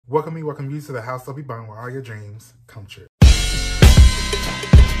Welcome you to the house of Bong where all your dreams come true.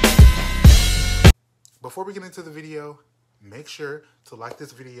 Before we get into the video, make sure to like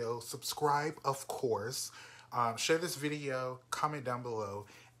this video, subscribe, of course, share this video, comment down below,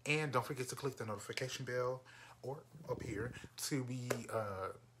 and don't forget to click the notification bell or up here to be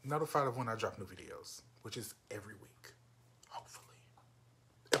notified of when I drop new videos, which is every week, hopefully.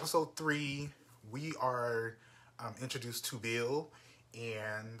 Episode 3, we are introduced to Bill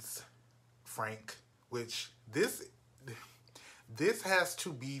and Frank, which this has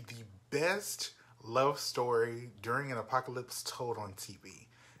to be the best love story during an apocalypse told on TV.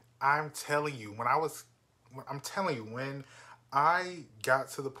 I'm telling you, when I got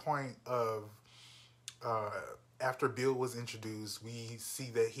to the point of after Bill was introduced, we see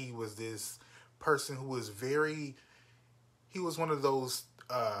that he was this person who was he was one of those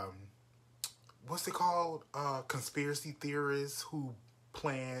what's it called? Conspiracy theorists who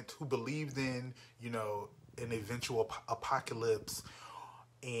believed in, an eventual apocalypse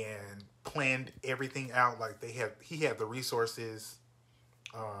and planned everything out. Like he had the resources,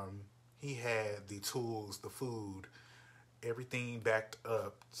 he had the tools, the food, everything backed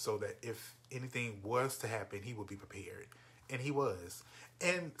up so that if anything was to happen, he would be prepared. And he was.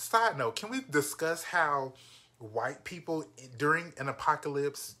 And side note, can we discuss how white people during an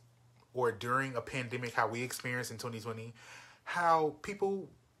apocalypse or during a pandemic, how we experienced in 2020, how people,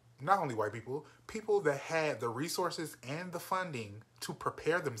 not only white people, people that had the resources and the funding to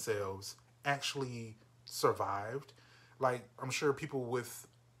prepare themselves actually survived? Like, I'm sure people with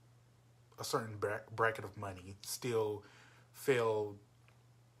a certain bracket of money still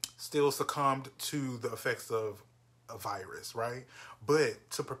succumbed to the effects of a virus, right? But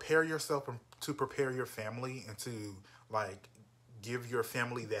to prepare yourself and to prepare your family and to, like, give your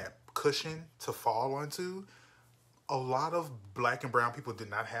family that cushion to fall onto, a lot of black and brown people did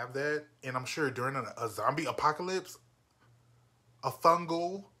not have that. And I'm sure during a zombie apocalypse, a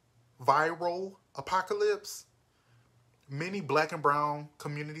fungal, viral apocalypse, many black and brown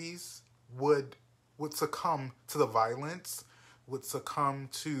communities would succumb to the violence, would succumb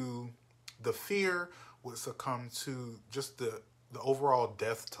to the fear, would succumb to just the overall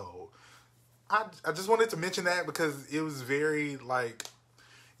death toll. I just wanted to mention that because it was very, like,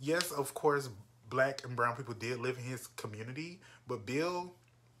 yes, of course, black and brown people did live in his community, but Bill,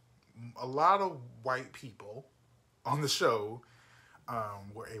 a lot of white people on the show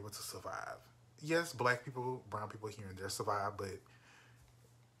were able to survive. Yes, black people, brown people here and there survived, but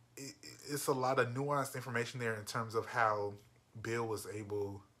it's a lot of nuanced information there in terms of how Bill was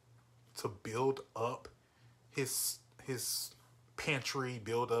able to build up his pantry,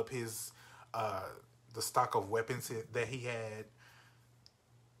 build up his the stock of weapons that he had.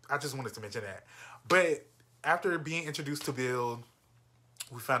 I just wanted to mention that. But after being introduced to Bill,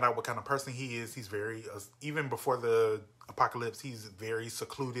 we found out what kind of person he is. He's very, even before the apocalypse, he's very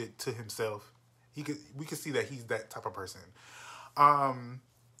secluded to himself. We could see that he's that type of person. And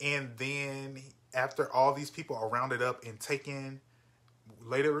then after all these people are rounded up and taken,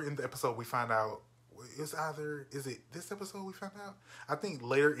 later in the episode we find out, is it this episode we found out? I think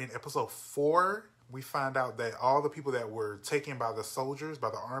later in episode 4, we find out that all the people that were taken by the soldiers, by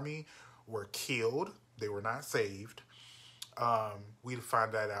the army, were killed. They were not saved. We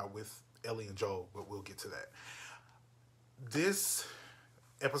find that out with Ellie and Joel, but we'll get to that. This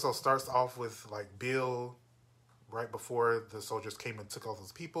episode starts off with, like, Bill, right before the soldiers came and took all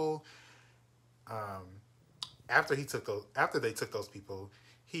those people. After they took those people,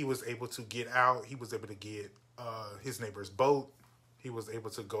 he was able to get out. He was able to get his neighbor's boat. He was able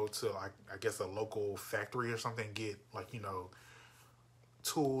to go to, I guess, a local factory or something, get, like,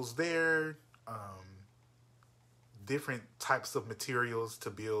 tools there, different types of materials to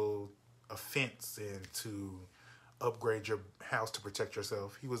build a fence and to upgrade your house to protect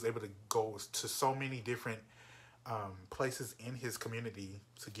yourself. He was able to go to so many different places in his community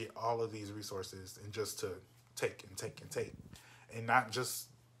to get all of these resources and just to take and take and take. And not just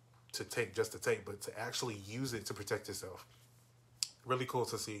to take, but to actually use it to protect yourself. Really cool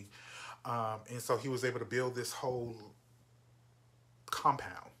to see. And so he was able to build this whole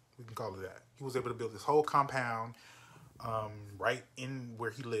compound. We can call it that. He was able to build this whole compound right in where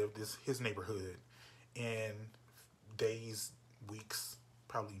he lived, his neighborhood. And days, weeks,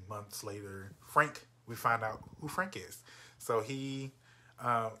 probably months later, we find out who Frank is. So it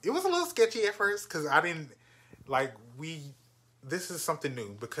was a little sketchy at first because this is something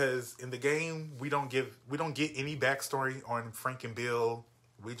new because in the game we don't get any backstory on Frank and Bill.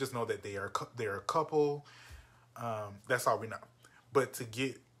 We just know that they're a couple. That's all we know. But to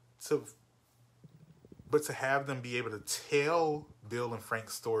but to have them be able to tell Bill and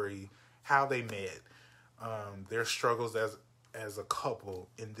Frank's story, how they met, their struggles as a couple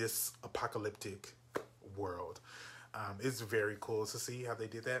in this apocalyptic world, it's very cool to see how they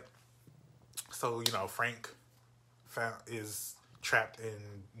did that. So Frank is trapped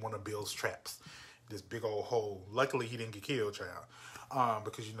in one of Bill's traps, this big old hole. Luckily, he didn't get killed, child,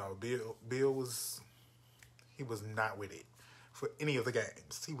 because Bill was not with it for any of the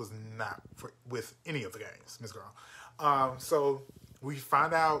games. He was not with any of the games, Miss Girl. So we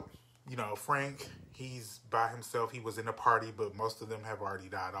find out, Frank, he's by himself. He was in a party, but most of them have already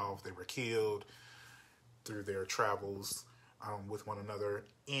died off. They were killed through their travels with one another.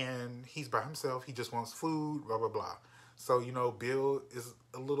 And he's by himself. He just wants food, blah, blah, blah. So, Bill is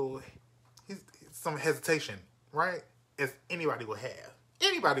he's some hesitation, right? As anybody would have.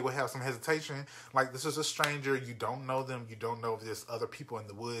 Anybody would have some hesitation. Like, this is a stranger. You don't know them. You don't know if there's other people in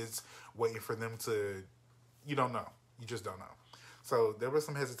the woods waiting for them to... You don't know. You just don't know. So there was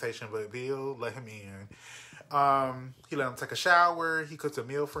some hesitation, but Bill let him in. He let him take a shower. He cooked a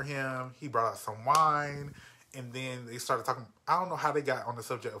meal for him. He brought out some wine. And then they started talking... I don't know how they got on the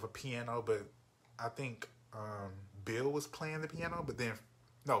subject of a piano, but I think Bill was playing the piano. But then...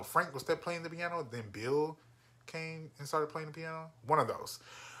 No, Frank was still playing the piano. Then Bill came and started playing the piano. One of those.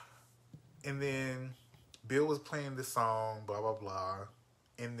 And then Bill was playing this song, blah, blah, blah.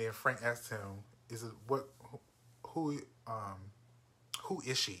 And then Frank asked him, who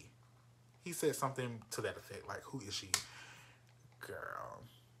is she? He said something to that effect, like, who is she? Girl,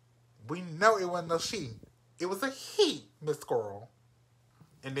 we know it wasn't no she. It was a he, Miss Squirrel.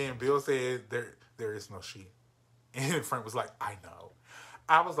 And then Bill said, there is no she. And Frank was like, I know.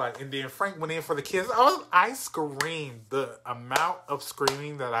 I was like, and then Frank went in for the kiss. I screamed. The amount of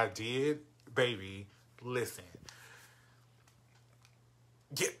screaming that I did, baby, listen.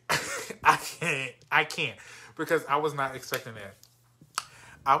 Yeah, I can't. Because I was not expecting that.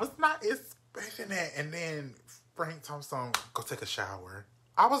 And then Frank Thompson, go take a shower.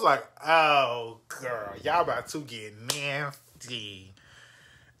 I was like, oh, girl, y'all about to get nasty.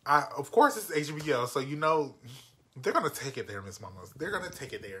 Of course, it's HBO, so they're going to take it there, Miss Mamas. They're going to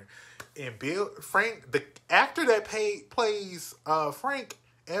take it there. And Frank, the actor that plays Frank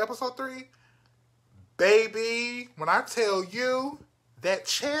in episode 3, baby, when I tell you that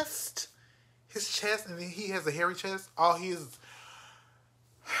chest, his chest, and then he has a hairy chest,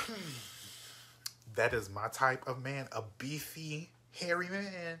 that is my type of man, a beefy, hairy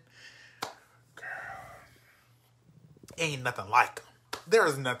man. Girl, ain't nothing like him. There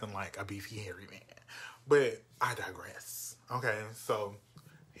is nothing like a beefy, hairy man. But I digress. Okay, so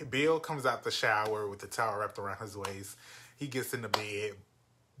Bill comes out the shower with the towel wrapped around his waist. He gets in the bed,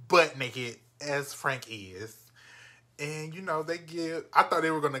 butt naked, as Frank is. And, I thought they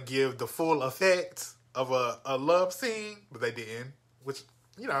were going to give the full effect of a love scene, but they didn't. Which,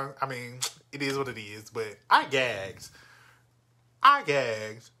 it is what it is. But I gagged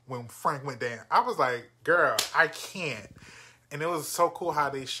when Frank went down. I was like, girl, I can't. And it was so cool how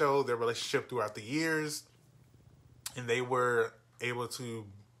they showed their relationship throughout the years. And they were able to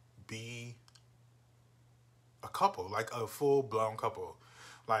be a couple, like a full-blown couple.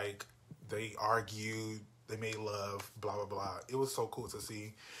 Like, they argued, they made love, blah, blah, blah. It was so cool to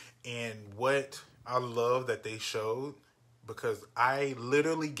see. And what I love that they showed, because I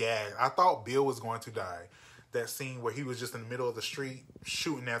literally gagged. I thought Bill was going to die. That scene where he was just in the middle of the street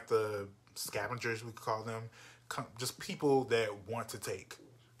shooting at the scavengers, we could call them. Just people that want to take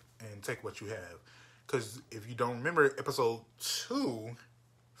what you have. Because if you don't remember episode 2,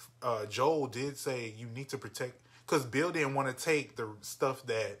 Joel did say you need to protect, because Bill didn't want to take the stuff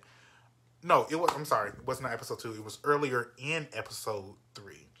that, I'm sorry, it wasn't episode 2, it was earlier in episode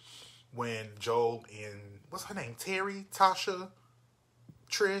 3 when Joel and, what's her name, Terry, Tasha,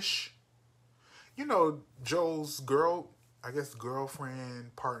 Trish, Joel's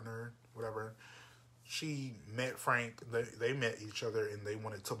girlfriend, partner, whatever, she met Frank. They met each other and they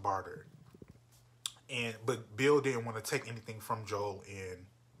wanted to barter. But Bill didn't want to take anything from Joel and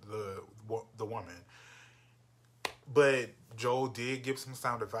the woman. But Joel did give some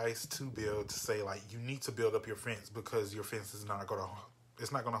sound advice to Bill to say, like, you need to build up your fence because your fence is not going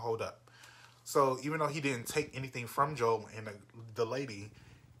to hold up. So even though he didn't take anything from Joel and the lady,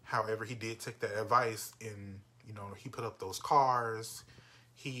 however, he did take that advice and, he put up those cars.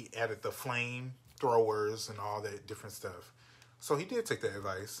 He added the flame throwers and all that different stuff. So he did take that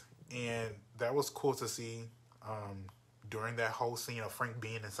advice, and that was cool to see during that whole scene of Frank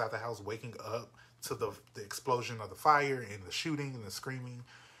being inside the house, waking up to the explosion of the fire and the shooting and the screaming.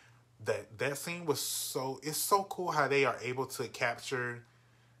 That scene was it's so cool how they are able to capture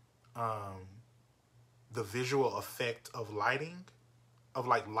the visual effect of lighting, of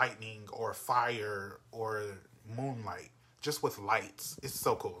like lightning or fire or moonlight, just with lights. It's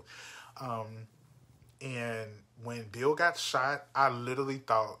so cool. And when Bill got shot, I literally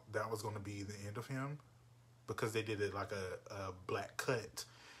thought that was going to be the end of him, because they did it like a black cut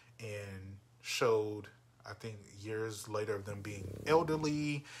and showed, I think, years later of them being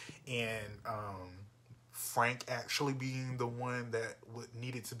elderly, and Frank actually being the one that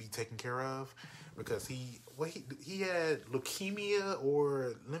needed to be taken care of, because he had leukemia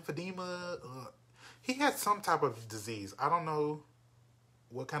or lymphedema. He had some type of disease. I don't know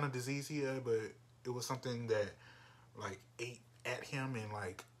what kind of disease he had, but it was something that like ate at him and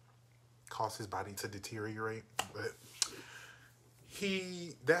like caused his body to deteriorate. But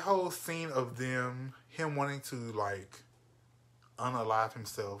that whole scene of him wanting to like unalive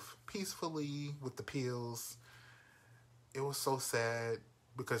himself peacefully with the pills, it was so sad,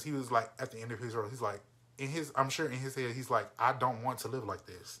 because he was like, at the end of his road, he's like, I'm sure in his head, he's like, I don't want to live like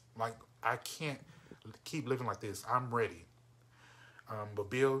this. Like, I can't keep living like this. I'm ready. But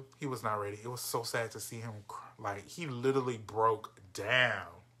Bill, he was not ready. It was so sad to see him, like, he literally broke down.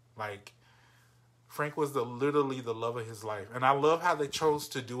 Like, Frank was literally the love of his life. And I love how they chose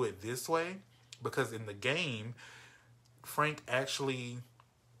to do it this way, because in the game, Frank actually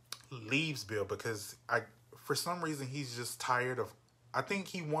leaves Bill, because for some reason he's just tired of, I think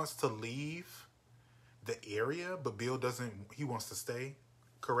he wants to leave the area, but Bill doesn't, he wants to stay.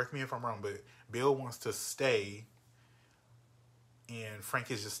 Correct me if I'm wrong, but Bill wants to stay, and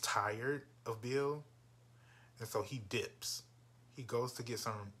Frank is just tired of Bill, and so he dips. He goes to get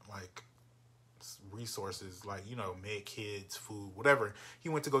some, like, resources, like, you know, med kits, food, whatever. He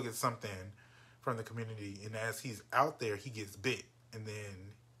went to go get something from the community, and as he's out there, he gets bit, and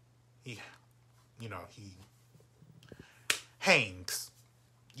then he hangs.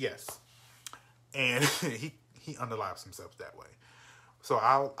 Yes. And he unalives himself that way. So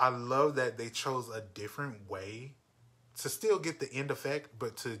I love that they chose a different way to still get the end effect,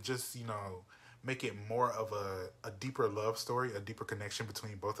 but to just, you know, make it more of a deeper love story, a deeper connection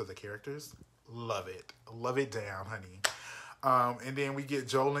between both of the characters. Love it. Love it down, honey. And then we get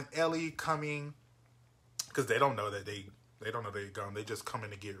Joel and Ellie coming, because they don't know that they're gone. They just come in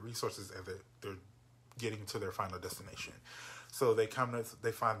to get resources as they're getting to their final destination. So they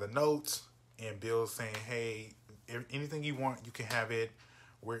find the notes, and Bill's saying, hey, anything you want, you can have it.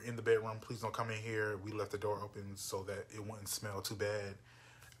 We're in the bedroom. Please don't come in here. We left the door open so that it wouldn't smell too bad.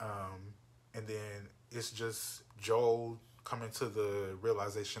 And then it's just Joel coming to the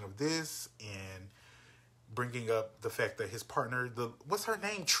realization of this and bringing up the fact that his partner, what's her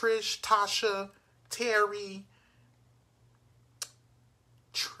name? Trish, Tasha, Terry,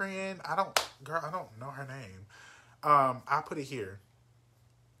 Trin. I don't know her name. I'll put it here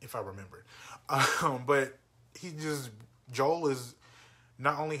if I remember. But Joel is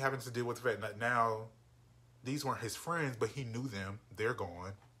not only having to deal with the fact that now these weren't his friends, but he knew them. They're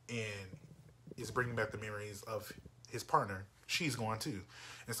gone. And it's bringing back the memories of his partner. She's gone too.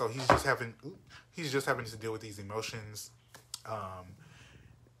 And so he's just having to deal with these emotions.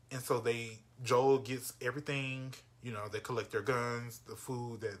 And so Joel gets everything, you know, they collect their guns, the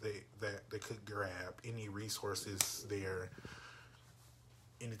food that they could grab, any resources there,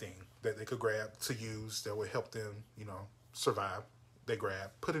 anything that they could grab to use that would help them, you know, survive. They grab,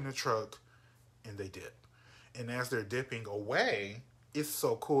 put in the truck, and they dip. And as they're dipping away, it's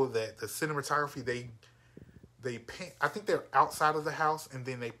so cool that the cinematography, they pan, I think they're outside of the house, and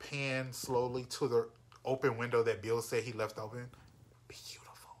then they pan slowly to the open window that Bill said he left open.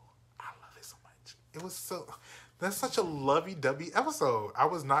 Beautiful. I love it so much. That's such a lovey-dovey episode. I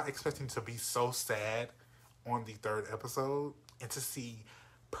was not expecting to be so sad on the third episode, and to see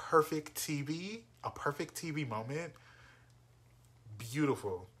a perfect TV moment.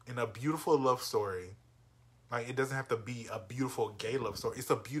 Beautiful. And a beautiful love story. Like, it doesn't have to be a beautiful gay love story.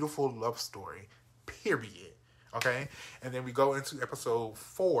 It's a beautiful love story. Period. Okay? And then we go into episode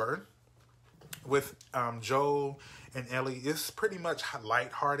 4 with Joel and Ellie. It's pretty much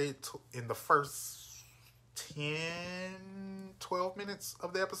lighthearted in the first 10, 12 minutes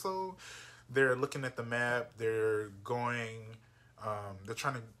of the episode. They're looking at the map. They're going,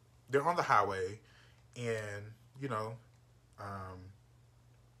 they're on the highway. And, you know,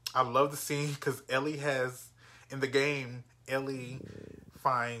 I love the scene because in the game, Ellie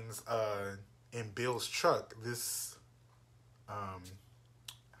finds in Bill's truck this,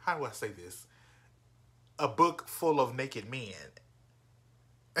 how do I say this? A book full of naked men.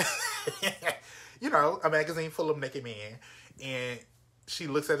 You know, a magazine full of naked men. And she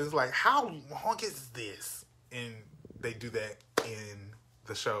looks at it and is like, how long is this? And they do that in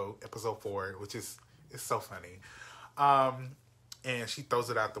the show, episode 4, which is It's so funny. And she throws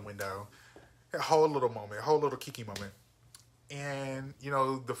it out the window. A whole little moment, a whole little Kiki moment. And, you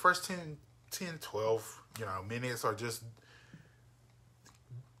know, the first 12, you know, minutes are just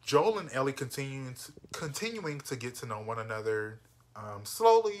Joel and Ellie continuing to get to know one another,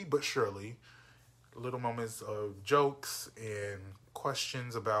 slowly but surely. Little moments of jokes and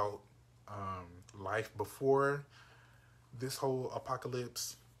questions about life before this whole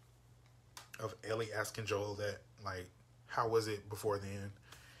apocalypse, of Ellie asking Joel that, like, how was it before then?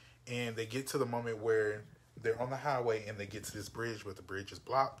 And they get to the moment where they're on the highway and they get to this bridge, but the bridge is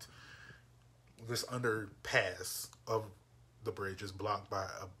blocked. This underpass of the bridge is blocked by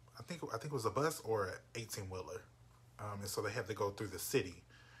I think it was a bus or an 18-wheeler. And so they have to go through the city.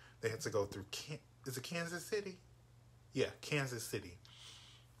 They had to go through is it Kansas City? Yeah, Kansas City.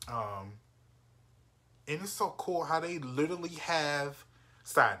 And it's so cool how they literally have,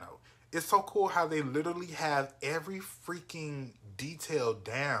 side note, it's so cool how they literally have every freaking detail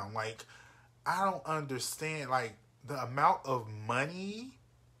down. Like, I don't understand, like, the amount of money,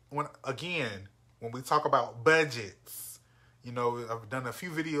 when we talk about budgets, you know, I've done a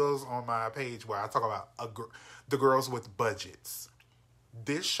few videos on my page where I talk about the girls with budgets.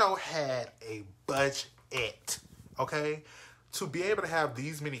 This show had a budget, okay? To be able to have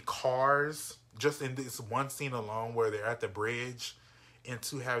these many cars just in this one scene alone where they're at the bridge, and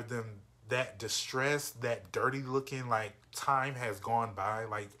to have them that distressed, that dirty looking, like time has gone by,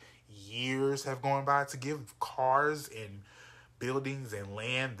 like years have gone by, to give cars and buildings and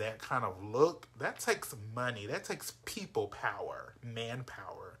land that kind of look, that takes money. That takes people power,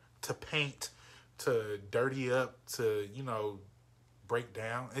 manpower, to paint, to dirty up, to, you know, break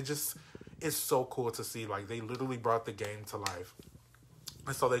down. It's so cool to see. Like, they literally brought the game to life.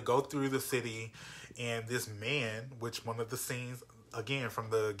 And so they go through the city, and this man, which one of the scenes, again, from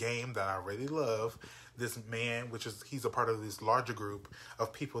the game that I really love, this man, he's a part of this larger group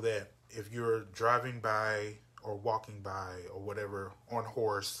of people that if you're driving by or walking by or whatever on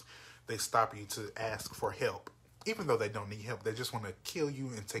horse, they stop you to ask for help. Even though they don't need help, they just want to kill you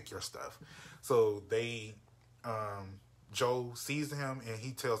and take your stuff. So Joe sees him and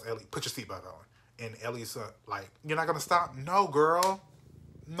he tells Ellie, put your seatbelt on. And Ellie's like, you're not going to stop? No, girl.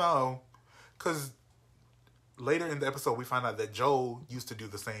 No. Because later in the episode, we find out that Joe used to do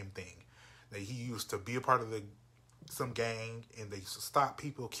the same thing. That he used to be a part of some gang, and they used to stop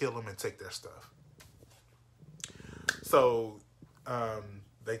people, kill them, and take their stuff. So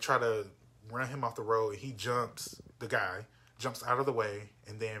they try to run him off the road. The guy jumps out of the way,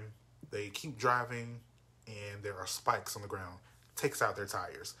 and then they keep driving, and there are spikes on the ground. Takes out their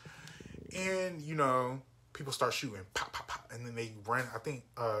tires. And, you know, people start shooting, pop, pop, pop, and then they run, I think,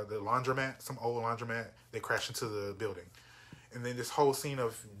 the laundromat, some old laundromat, they crash into the building. And then this whole scene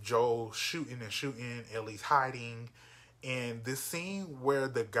of Joel shooting, Ellie's hiding, and this scene where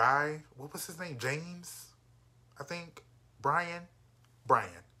the guy, what was his name, James? I think, Brian,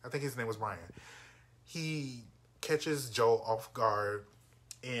 I think his name was Brian. He catches Joel off guard,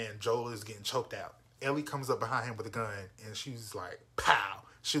 and Joel is getting choked out. Ellie comes up behind him with a gun, and she's like, pow,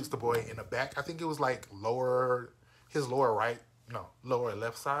 shoots the boy in the back. I think it was like lower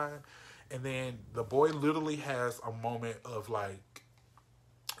left side. And then the boy literally has a moment of like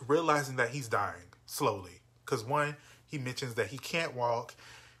realizing that he's dying slowly. Because one, he mentions that he can't walk.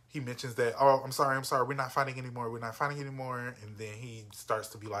 He mentions that, oh, I'm sorry, we're not fighting anymore. And then he starts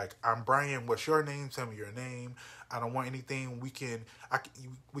to be like, I'm Brian, what's your name? Tell me your name. I don't want anything. We can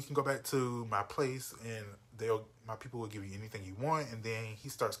go back to my place, and my people will give you anything you want. And then he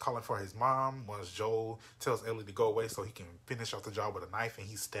starts calling for his mom once Joel tells Ellie to go away so he can finish off the job with a knife, and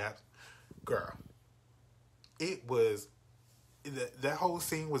he stabs. Girl, it was, that whole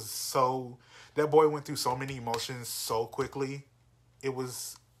scene was so, that boy went through so many emotions so quickly. It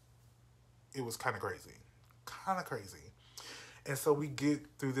was kind of crazy. And so we get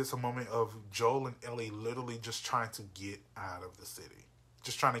through this a moment of Joel and Ellie literally just trying to get out of the city.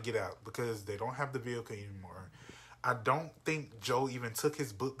 Just trying to get out because they don't have the vehicle anymore. I don't think Joel even took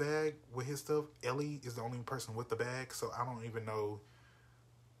his book bag with his stuff. Ellie is the only person with the bag, so I don't even know.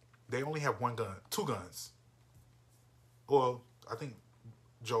 They only have two guns. Well, I think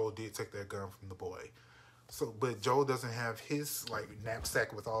Joel did take that gun from the boy. So, but Joel doesn't have his like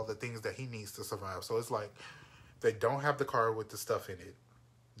knapsack with all the things that he needs to survive. So it's like they don't have the car with the stuff in it.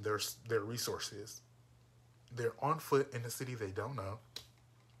 Their resources. They're on foot in the city they don't know,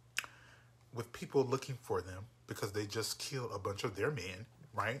 with people looking for them because they just killed a bunch of their men,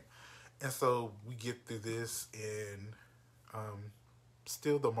 right? And so we get through this, and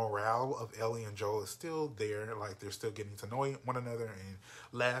still the morale of Ellie and Joel is still there. Like, they're still getting to know one another and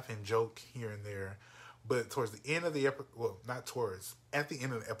laugh and joke here and there. But towards the end of the episode, well, not towards, at the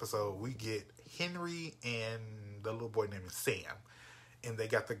end of the episode, we get Henry and the little boy named Sam. And they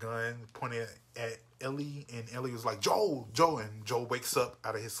got the gun pointed at Ellie, and Ellie was like, Joel, Joel. And Joel wakes up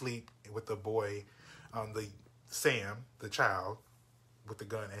out of his sleep with the boy, the Sam, the child, with the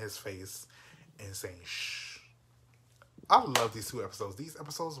gun at his face and saying, shh. I love these two episodes. These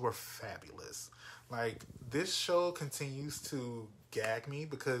episodes were fabulous. Like, this show continues to gag me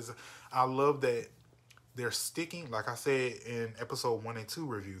because I love that they're sticking, like I said in episode 1 and 2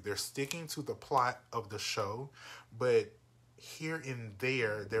 review, they're sticking to the plot of the show, but here and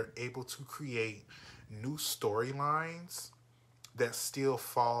there, they're able to create new storylines that still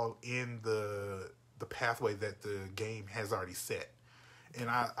fall in the pathway that the game has already set. And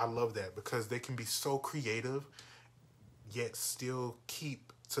I love that because they can be so creative, yet still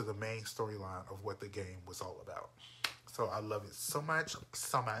keep to the main storyline of what the game was all about. So I love it so much,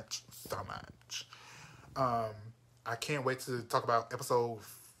 so much, so much. I can't wait to talk about episode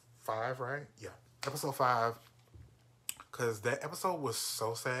 5, right? Yeah, episode 5. Because that episode was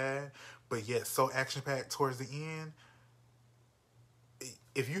so sad, but yet so action-packed towards the end.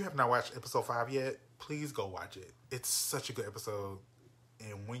 If you have not watched episode 5 yet, please go watch it. It's such a good episode.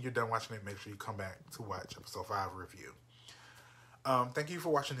 And when you're done watching it, make sure you come back to watch episode 5 review. Thank you for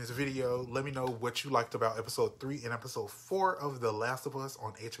watching this video. Let me know what you liked about episode 3 and episode 4 of The Last of Us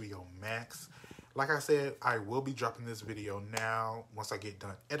on HBO Max. Like I said, I will be dropping this video now once I get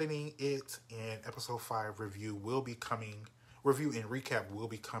done editing it, and episode 5 review will be coming. Review and recap will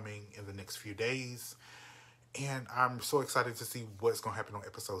be coming in the next few days. And I'm so excited to see what's going to happen on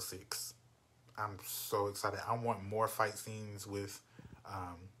episode 6. I'm so excited. I want more fight scenes with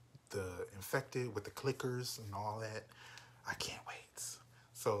the infected, with the clickers and all that. I can't wait.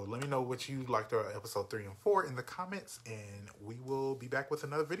 So let me know what you liked about episode 3 and 4 in the comments, and we will be back with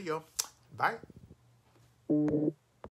another video. Bye.